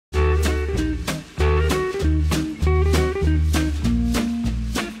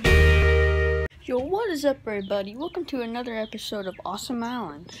is up, everybody? Welcome to another episode of Awesome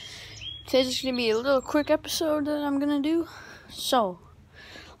Island. Today's just going to be a little quick episode that I'm going to do. So,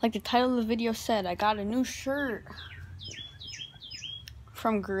 like the title of the video said, I got a new shirt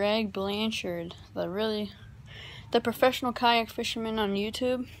from Greg Blanchard, the professional kayak fisherman on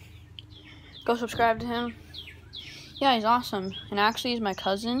YouTube. Go subscribe to him. Yeah, he's awesome. And actually, he's my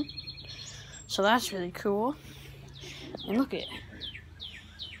cousin. So that's really cool. And look at it.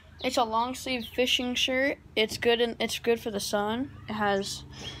 It's a long sleeve fishing shirt. It's good for the sun. It has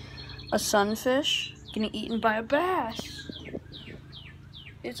a sunfish getting eaten by a bass.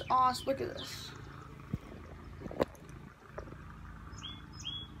 It's awesome. Look at this.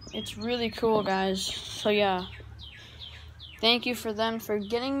 It's really cool, guys. So yeah, thank you for them for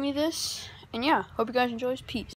getting me this. And yeah, hope you guys enjoy. Peace.